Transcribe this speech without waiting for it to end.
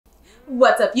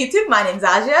What's up YouTube? My name's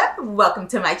Aja. Welcome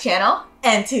to my channel.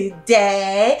 And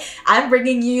today I'm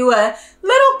bringing you a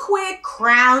little quick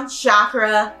crown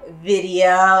chakra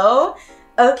video.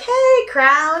 Okay,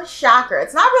 crown chakra.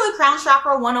 It's not really crown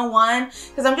chakra 101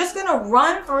 because I'm just gonna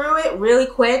run through it really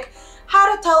quick.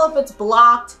 How to tell if it's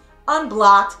blocked,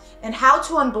 unblocked, and how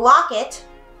to unblock it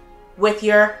with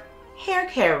your hair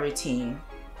care routine.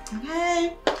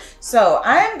 Okay, so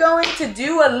I'm going to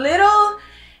do a little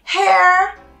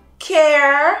hair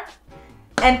care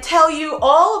and tell you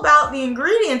all about the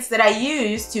ingredients that I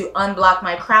use to unblock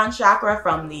my crown chakra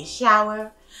from the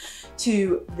shower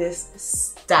to this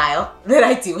style that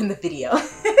I do in the video.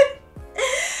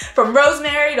 From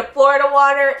rosemary to Florida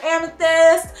water,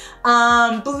 amethyst,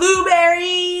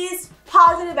 blueberries,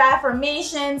 positive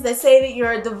affirmations that say that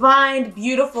you're a divine,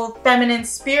 beautiful, feminine,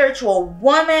 spiritual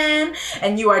woman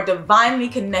and you are divinely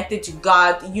connected to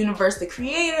God, the universe, the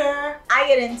creator. I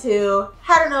get into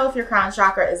how to know if your crown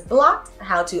chakra is blocked,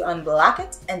 how to unblock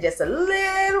it, and just a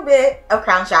little bit of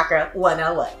crown chakra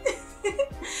 101.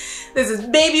 This is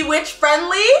baby witch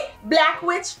friendly, black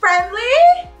witch friendly,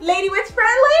 lady witch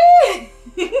friendly,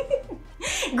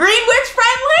 green witch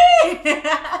friendly.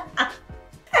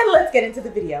 And let's get into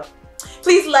the video.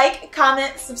 Please like,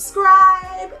 comment,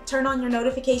 subscribe, turn on your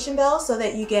notification bell so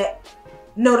that you get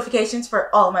notifications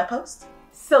for all my posts.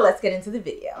 So let's get into the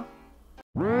video.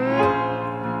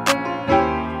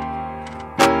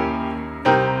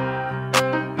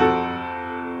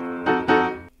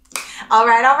 All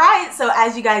right. So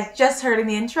as you guys just heard in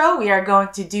the intro, we are going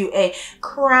to do a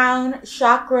crown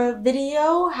chakra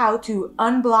video, how to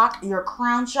unblock your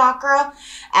crown chakra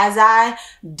as I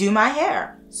do my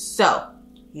hair. So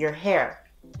your hair,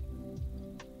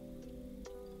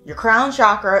 your crown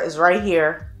chakra is right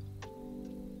here.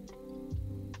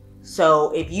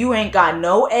 So if you ain't got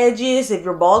no edges, if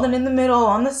you're balding in the middle,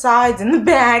 on the sides, in the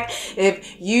back,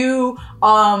 if you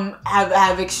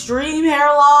have extreme hair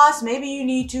loss, maybe you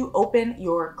need to open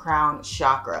your crown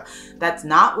chakra. That's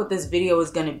not what this video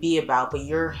is going to be about, but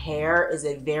your hair is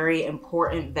a very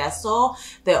important vessel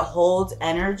that holds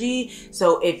energy.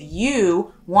 So if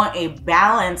you want a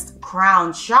balanced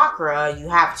crown chakra, you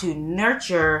have to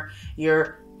nurture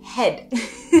your head.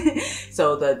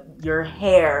 So your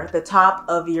hair, the top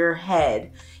of your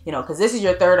head, you know, because this is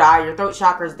your third eye, your throat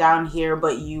chakra is down here,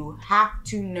 but you have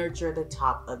to nurture the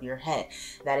top of your head.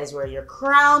 That is where your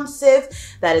crown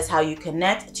sits. That is how you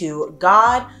connect to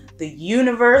God, the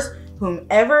universe,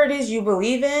 whomever it is you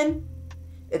believe in.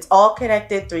 It's all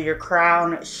connected through your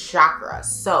crown chakra.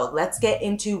 So let's get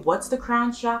into what's the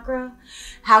crown chakra,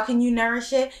 how can you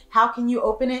nourish it, how can you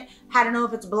open it, how to know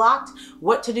if it's blocked,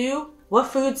 what to do, what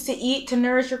foods to eat to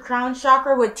nourish your crown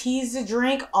chakra, what teas to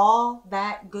drink, all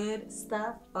that good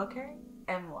stuff, okay?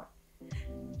 And more.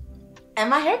 And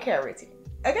my hair care routine,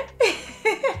 okay?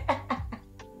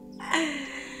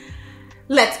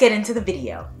 Let's get into the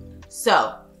video.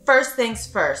 So, first things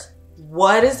first,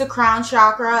 what is the crown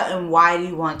chakra and why do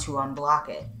you want to unblock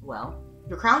it? Well,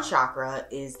 your crown chakra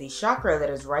is the chakra that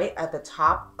is right at the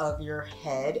top of your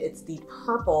head. It's the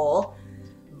purple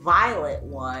violet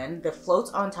one that floats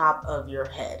on top of your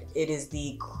head. It is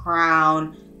the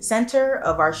crown center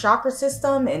of our chakra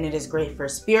system and it is great for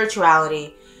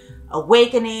spirituality,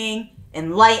 awakening,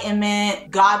 enlightenment,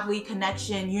 godly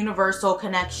connection, universal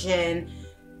connection,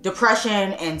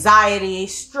 depression, anxiety,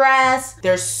 stress.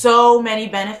 There's so many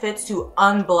benefits to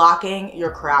unblocking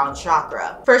your crown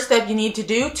chakra. First step you need to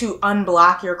do to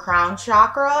unblock your crown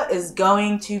chakra is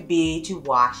going to be to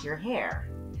wash your hair,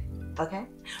 okay?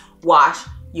 Wash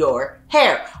your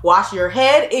hair. Wash your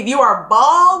head. If you are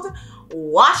bald,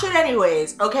 wash it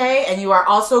anyways, okay? And you are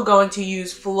also going to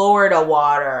use Florida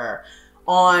water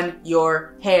on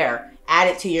your hair. Add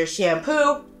it to your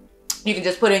shampoo. You can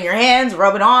just put it in your hands,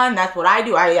 rub it on. That's what I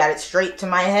do. I add it straight to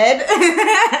my head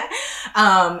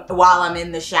while I'm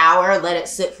in the shower. Let it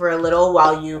sit for a little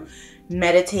while you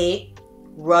meditate.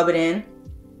 Rub it in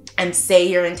and say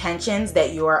your intentions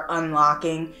that you are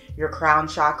unlocking your crown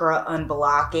chakra,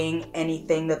 unblocking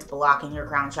anything that's blocking your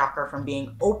crown chakra from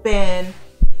being open.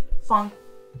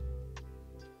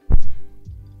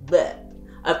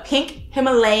 A pink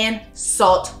Himalayan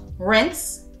salt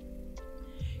rinse.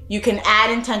 You can add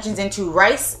intentions into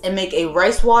rice and make a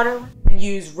rice water and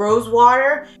use rose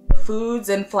water, foods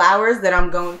and flowers that I'm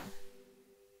going to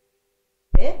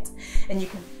fit, and you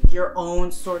can make your own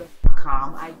sort of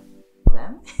calm. I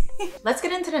them. Let's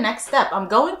get into the next step. I'm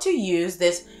going to use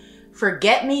this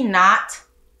forget-me-not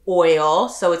oil.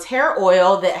 So it's hair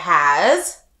oil that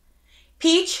has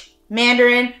peach,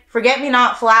 mandarin,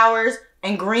 forget-me-not flowers,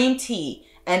 and green tea.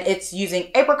 And it's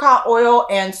using apricot oil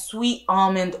and sweet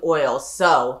almond oil.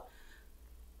 So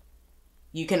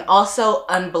You can also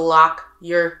unblock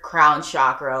your crown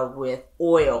chakra with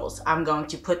oils. I'm going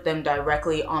to put them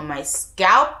directly on my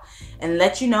scalp and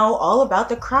let you know all about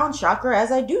the crown chakra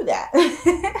as I do that.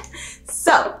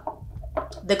 So,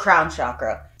 the crown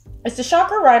chakra. It's the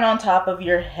chakra right on top of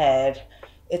your head.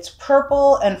 It's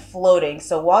purple and floating.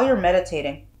 So while you're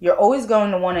meditating, you're always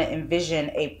going to want to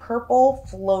envision a purple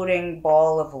floating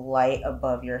ball of light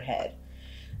above your head.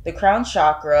 The crown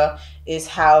chakra is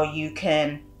how you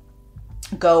can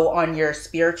go on your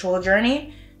spiritual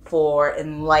journey for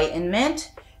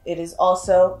enlightenment. It's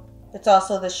also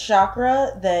the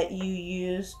chakra that you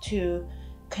use to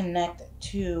connect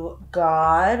to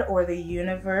God or the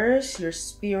universe, your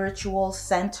spiritual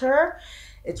center.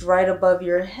 It's right above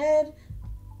your head.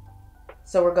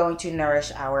 So we're going to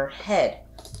nourish our head.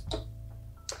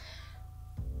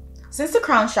 Since the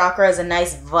crown chakra is a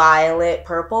nice violet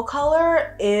purple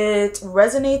color, it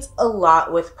resonates a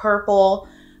lot with purple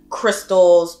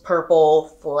crystals, purple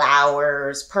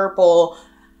flowers, purple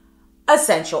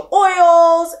essential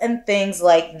oils, and things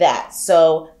like that.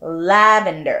 So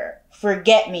lavender,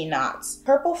 forget-me-nots.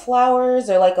 Purple flowers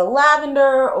are like a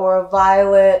lavender or a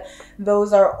violet.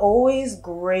 Those are always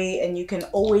great, and you can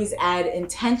always add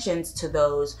intentions to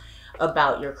those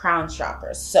about your crown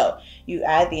chakra. So you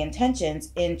add the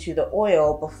intentions into the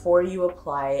oil before you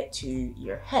apply it to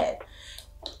your head.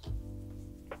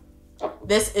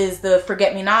 This is the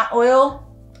forget-me-not oil.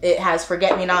 It has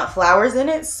forget-me-not flowers in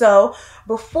it. So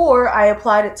before I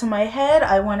applied it to my head,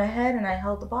 I went ahead and I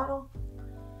held the bottle.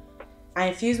 I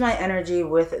infused my energy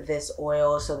with this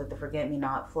oil so that the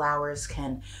forget-me-not flowers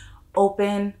can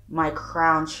open my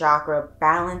crown chakra,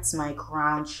 balance my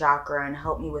crown chakra, and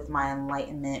help me with my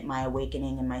enlightenment, my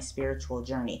awakening, and my spiritual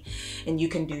journey. And you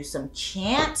can do some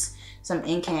chants, some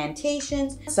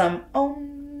incantations, some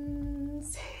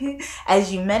ohms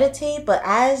as you meditate. But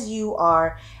as you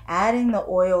are adding the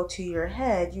oil to your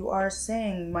head, you are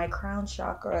saying, my crown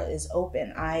chakra is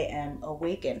open. I am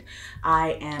awakened.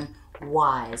 I am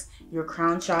wise. Your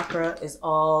crown chakra is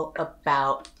all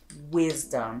about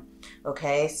wisdom.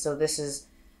 Okay, so this is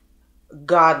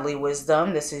godly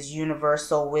wisdom. This is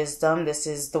universal wisdom. This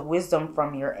is the wisdom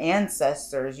from your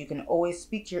ancestors. You can always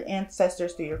speak to your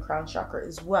ancestors through your crown chakra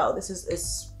as well. This is a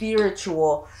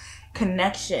spiritual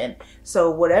connection. So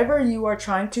whatever you are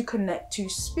trying to connect to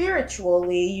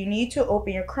spiritually, you need to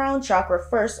open your crown chakra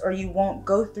first, or you won't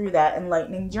go through that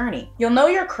enlightening journey. You'll know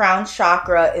your crown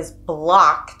chakra is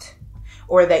blocked,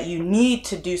 or that you need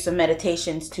to do some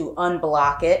meditations to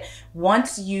unblock it,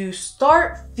 once you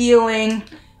start feeling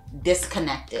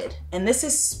disconnected. And this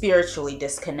is spiritually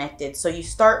disconnected. So you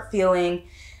start feeling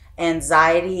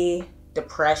anxiety,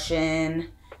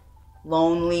 depression,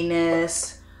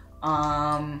 loneliness,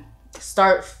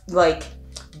 start like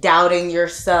doubting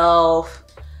yourself.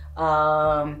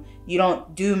 You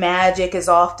don't do magic as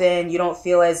often. You don't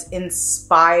feel as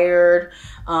inspired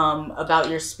about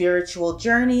your spiritual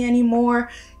journey anymore.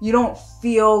 You don't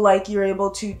feel like you're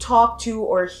able to talk to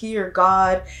or hear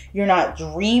God. You're not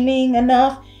dreaming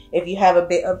enough. If you have a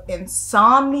bit of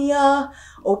insomnia,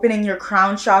 opening your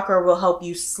crown chakra will help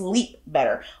you sleep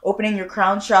better. Opening your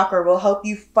crown chakra will help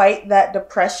you fight that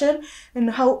depression,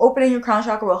 and opening your crown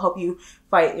chakra will help you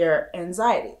fight your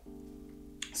anxiety.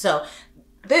 So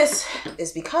this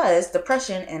is because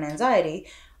depression and anxiety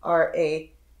are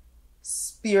a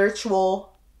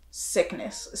spiritual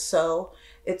sickness. So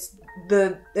it's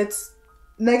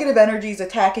negative energies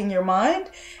attacking your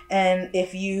mind, and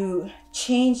if you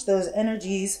change those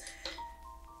energies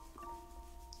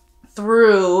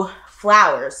through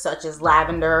flowers such as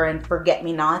lavender and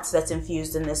forget-me-nots that's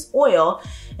infused in this oil,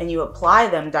 and you apply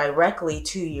them directly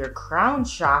to your crown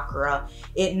chakra,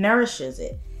 it nourishes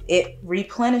it. It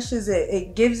replenishes it.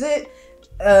 It gives it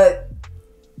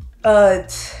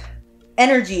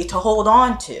energy to hold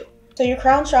on to. So your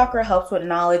crown chakra helps with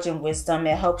knowledge and wisdom.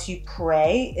 It helps you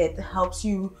pray. It helps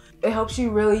you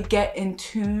really get in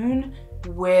tune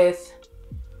with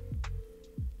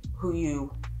who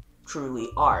you truly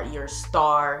are, your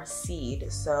star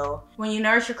seed. So when you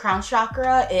nourish your crown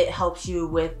chakra, it helps you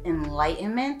with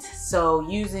enlightenment. So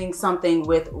using something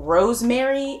with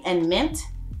rosemary and mint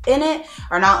in it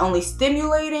are not only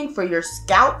stimulating for your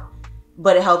scalp,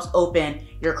 but it helps open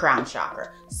your crown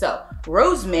chakra. So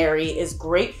rosemary is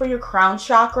great for your crown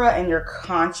chakra and your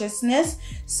consciousness.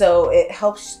 So it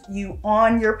helps you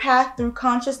on your path through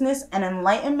consciousness and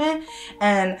enlightenment.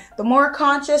 And the more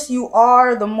conscious you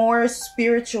are, the more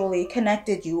spiritually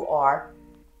connected you are.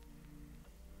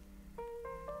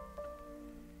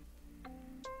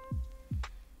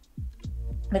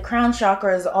 The crown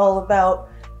chakra is all about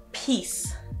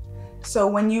peace. So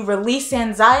when you release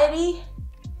anxiety,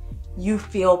 you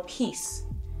feel peace.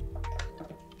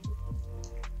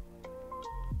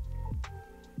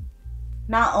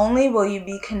 Not only will you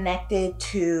be connected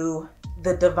to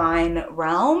the divine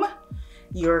realm,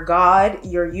 your God,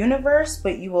 your universe,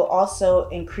 but you will also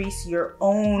increase your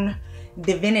own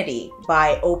divinity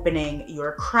by opening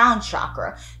your crown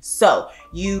chakra. So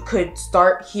you could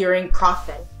start hearing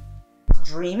prophetic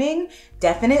dreaming.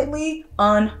 Definitely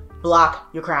unblock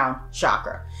your crown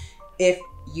chakra. If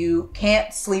you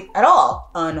can't sleep at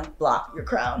all, unblock your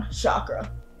crown chakra.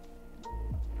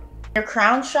 Your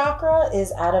crown chakra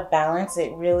is out of balance.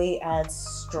 It really adds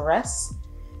stress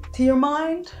to your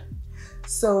mind.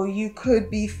 So you could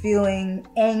be feeling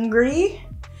angry.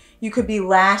 You could be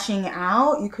lashing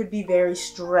out. You could be very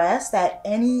stressed at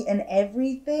any and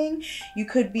everything. You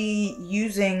could be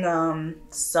using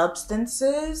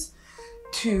substances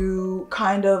to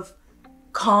kind of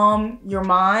calm your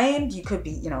mind. You could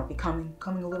be, becoming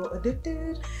a little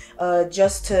addicted,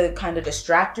 just to kind of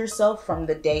distract yourself from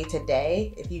the day to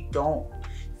day. If you don't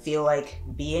feel like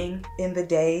being in the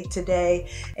day to day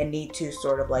and need to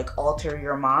sort of like alter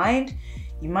your mind,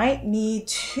 you might need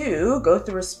to go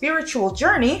through a spiritual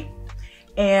journey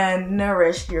and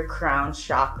nourish your crown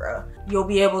chakra. You'll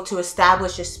be able to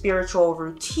establish a spiritual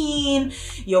routine.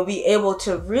 You'll be able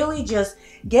to really just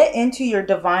get into your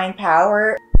divine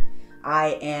power.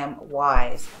 I am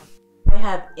wise. I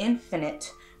have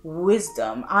infinite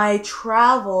wisdom. I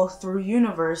travel through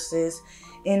universes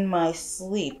in my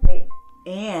sleep. I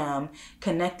am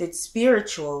connected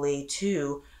spiritually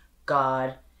to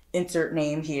God, insert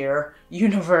name here,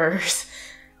 universe,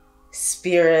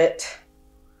 spirit.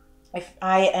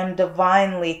 I am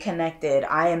divinely connected.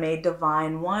 I am a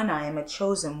divine one. I am a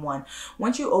chosen one.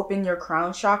 Once you open your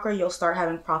crown chakra, you'll start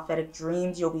having prophetic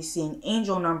dreams. You'll be seeing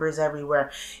angel numbers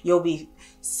everywhere. You'll be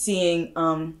seeing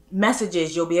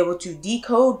messages. You'll be able to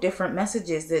decode different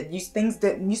messages, things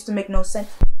that used to make no sense.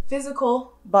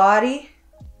 Physical body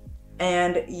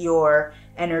and your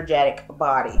energetic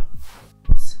body,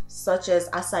 such as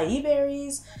acai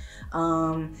berries,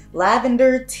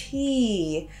 lavender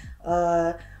tea,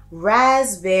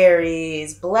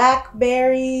 raspberries,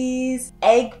 blackberries,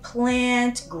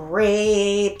 eggplant,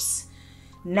 grapes,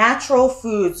 natural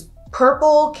foods,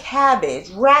 purple cabbage,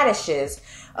 radishes,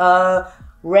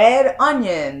 red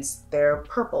onions, they're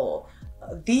purple.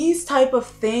 These type of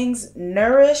things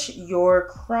nourish your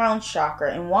crown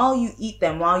chakra. And while you eat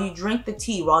them, while you drink the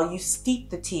tea, while you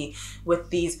steep the tea with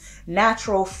these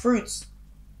natural fruits,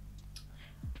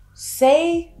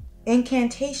 say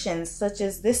incantations such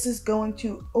as, "This is going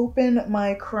to open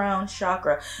my crown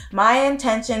chakra." My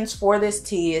intentions for this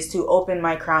tea is to open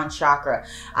my crown chakra.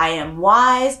 I am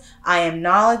wise. I am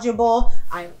knowledgeable.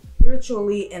 I'm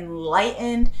spiritually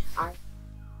enlightened.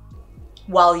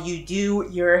 While you do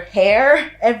your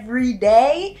hair every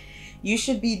day, you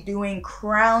should be doing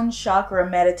crown chakra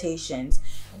meditations.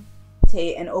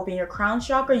 And open your crown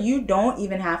chakra. You don't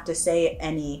even have to say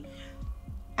any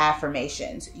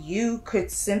affirmations. You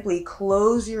could simply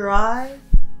close your eyes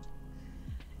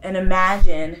and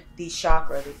imagine the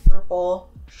chakra, the purple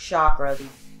chakra, the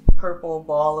purple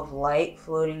ball of light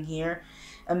floating here.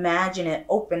 Imagine it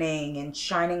opening and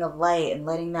shining a light and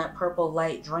letting that purple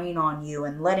light drain on you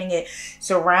and letting it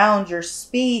surround your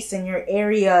space and your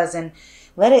areas and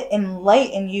let it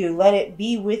enlighten you, let it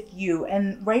be with you,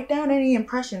 and write down any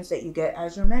impressions that you get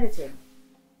as you're meditating.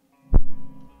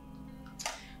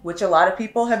 Which a lot of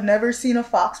people have never seen a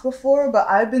fox before, but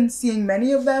I've been seeing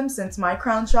many of them since my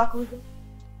crown chakra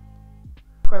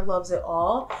loves it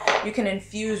all. You can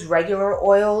infuse regular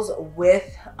oils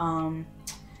with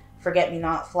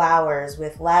forget-me-not flowers,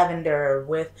 with lavender,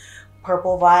 with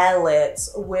purple violets,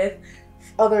 with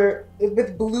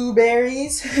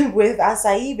blueberries, with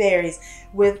acai berries,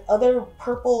 with other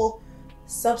purple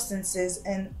substances.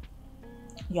 And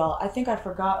y'all, I think I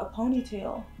forgot a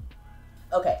ponytail.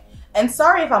 Okay, and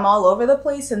sorry if I'm all over the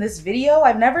place in this video.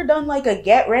 I've never done like a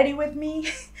get ready with me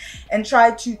and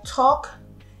tried to talk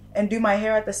and do my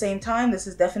hair at the same time. This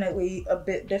is definitely a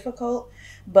bit difficult,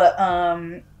 but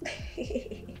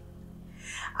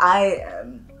I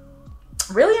am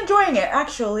really enjoying it,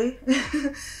 actually.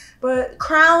 But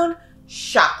crown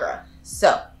chakra.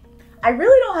 So I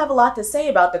really don't have a lot to say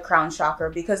about the crown chakra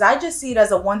because I just see it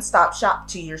as a one-stop shop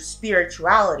to your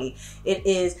spirituality. It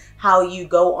is how you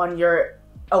go on your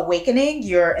awakening,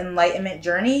 your enlightenment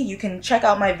journey. You can check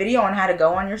out my video on how to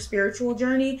go on your spiritual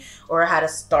journey or how to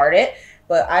start it.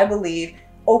 But I believe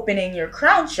opening your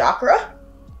crown chakra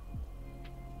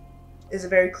is a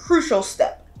very crucial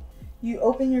step. You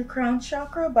open your crown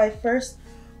chakra by first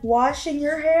washing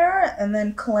your hair, and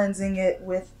then cleansing it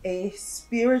with a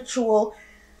spiritual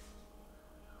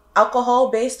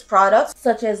alcohol-based products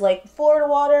such as like Florida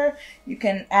water. You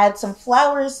can add some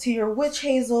flowers to your witch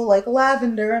hazel like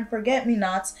lavender and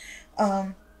forget-me-nots.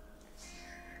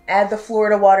 Add the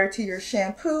Florida water to your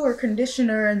shampoo or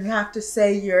conditioner, and you have to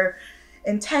say your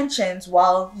intentions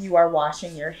while you are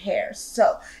washing your hair.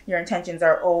 So your intentions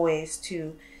are always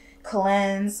to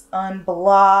cleanse,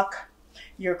 unblock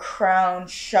your crown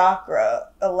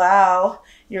chakra, allow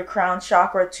your crown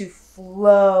chakra to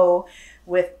flow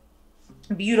with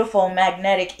beautiful,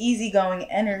 magnetic, easygoing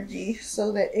energy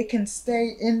so that it can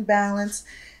stay in balance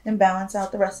and balance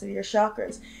out the rest of your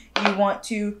chakras. You want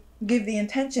to give the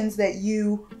intentions that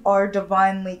you are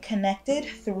divinely connected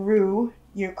through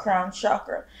your crown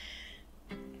chakra.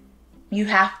 You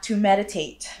have to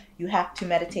meditate. You have to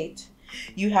meditate.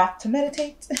 You have to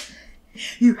meditate.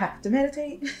 You have to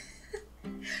meditate.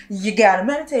 You gotta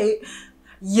meditate.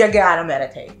 You gotta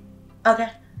meditate. Okay?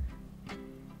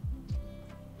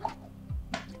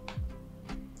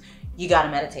 You gotta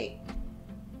meditate.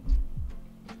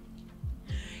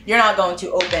 You're not going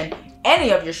to open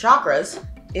any of your chakras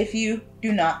if you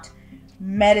do not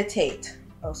meditate.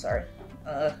 Oh, sorry.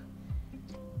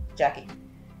 Jackie.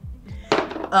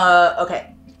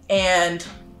 Okay. And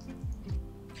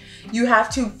you have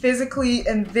to physically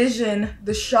envision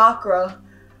the chakra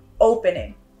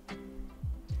opening.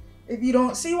 If you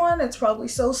don't see one, it's probably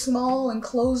so small and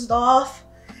closed off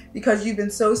because you've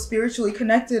been so spiritually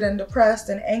connected and depressed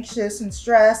and anxious and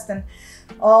stressed and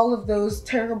all of those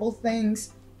terrible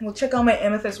things. Well, check out my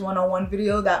Amethyst 101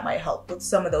 video. That might help with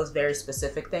some of those very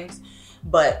specific things.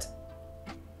 But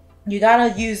you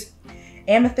gotta use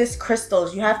amethyst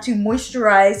crystals. You have to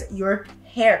moisturize your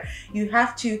hair. You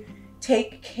have to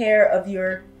take care of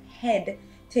your head.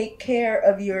 Take care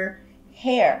of your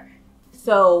hair.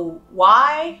 So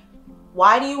why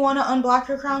do you want to unblock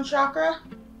your crown chakra?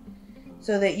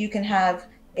 So that you can have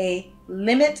a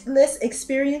limitless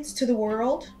experience to the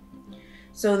world.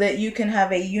 So that you can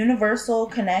have a universal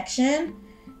connection.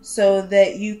 So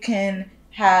that you can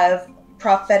have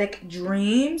prophetic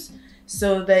dreams.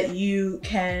 So that you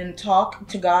can talk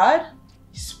to God,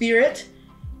 spirit,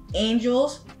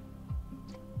 angels,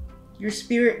 your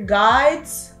spirit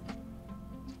guides,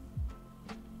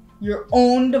 your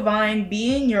own divine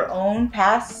being, your own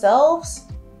past selves.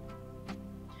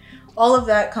 All of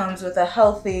that comes with a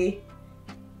healthy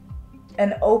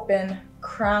and open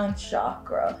crown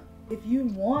chakra. If you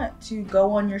want to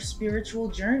go on your spiritual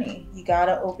journey, you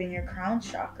gotta open your crown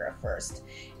chakra first.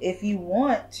 If you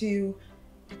want to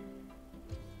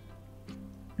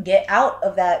get out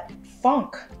of that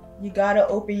funk, you gotta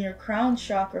open your crown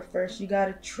chakra first. You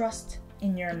gotta trust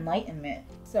in your enlightenment.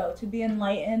 So to be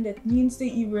enlightened, it means that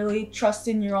you really trust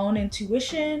in your own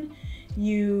intuition.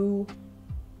 You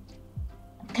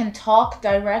can talk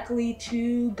directly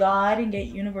to God and get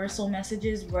universal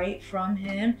messages right from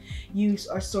Him. You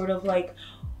are sort of like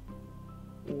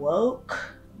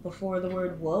woke before the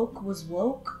word woke was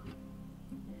woke.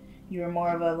 You're more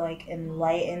of a like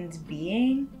enlightened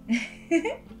being.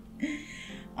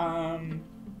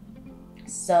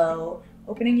 So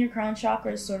opening your crown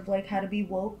chakra is sort of like how to be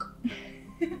woke.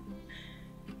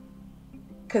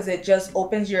 Because it just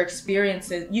opens your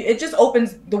experiences. It just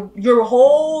opens your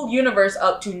whole universe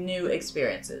up to new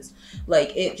experiences.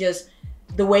 Like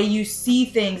the way you see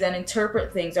things and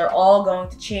interpret things are all going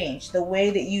to change. The way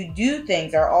that you do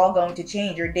things are all going to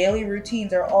change. Your daily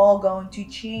routines are all going to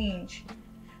change.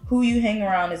 Who you hang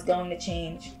around is going to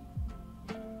change.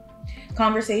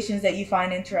 Conversations that you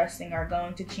find interesting are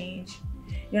going to change.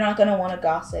 You're not going to want to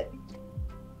gossip.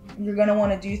 You're going to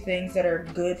want to do things that are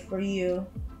good for you.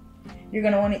 You're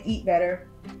going to want to eat better.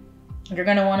 You're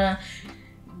going to want to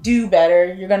do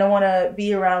better. You're going to want to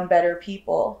be around better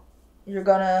people. You're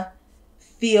going to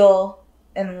feel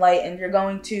enlightened. You're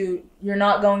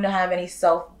not going to have any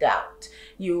self-doubt.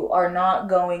 You are not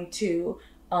going to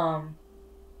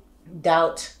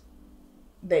doubt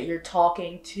that you're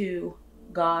talking to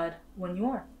God when you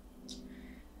are.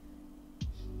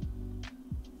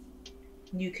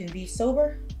 You can be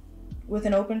sober with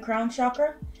an open crown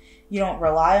chakra. You don't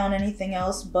rely on anything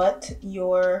else but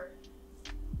your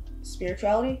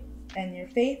spirituality and your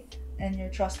faith and your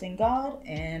trust in God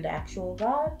and actual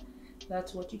God.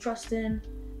 That's what you trust in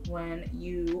when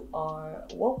you are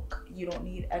woke. You don't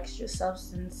need extra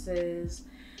substances.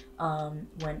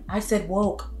 When I said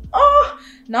woke,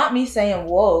 not me saying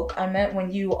woke. I meant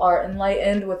when you are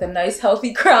enlightened with a nice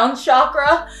healthy crown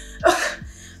chakra.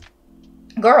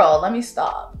 Girl, let me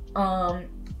stop.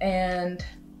 And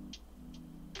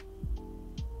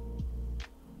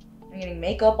I'm getting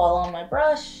makeup all on my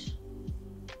brush.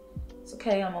 It's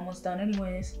okay, I'm almost done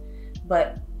anyways.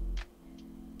 But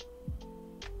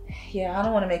yeah, I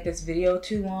don't want to make this video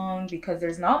too long because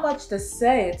there's not much to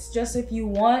say. It's just if you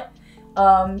want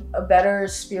a better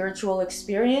spiritual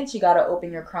experience, you got to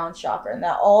open your crown chakra, and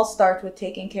that all starts with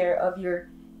taking care of your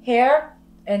hair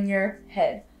and your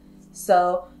head.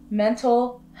 So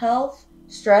mental health,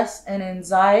 stress and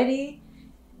anxiety,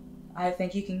 I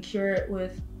think you can cure it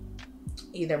with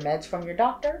either meds from your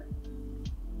doctor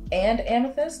and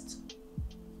amethyst,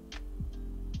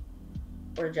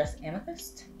 or just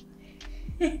amethyst.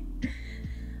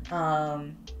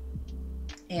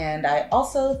 And I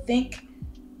also think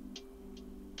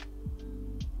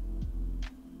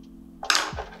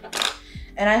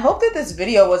and I hope that this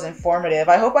video was informative.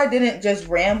 I hope I didn't just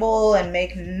ramble and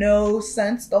make no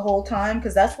sense the whole time,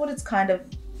 because that's what it's kind of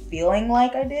feeling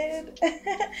like I did.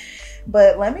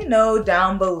 But let me know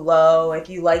down below if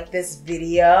you like this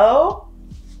video.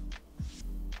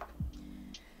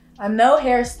 I'm no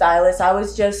hairstylist. I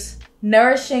was just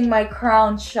nourishing my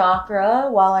crown chakra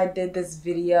while I did this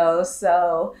video.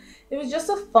 So it was just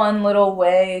a fun little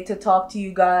way to talk to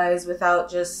you guys without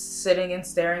just sitting and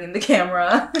staring in the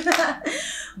camera.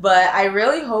 But I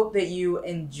really hope that you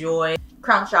enjoy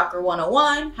Crown Chakra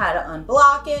 101, how to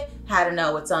unblock it, how to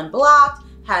know it's unblocked,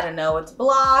 how to know it's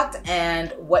blocked,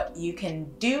 and what you can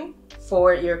do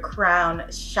for your crown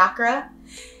chakra.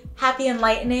 Happy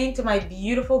enlightening to my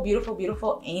beautiful, beautiful,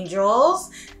 beautiful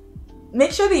angels.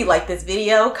 Make sure that you like this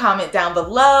video, comment down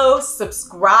below,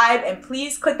 subscribe, and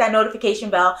please click that notification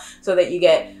bell so that you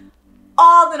get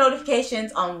all the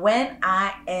notifications on when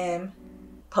I am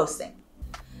posting.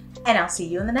 And I'll see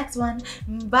you in the next one.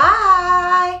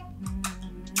 Bye.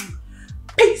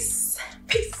 Peace.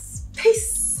 Peace.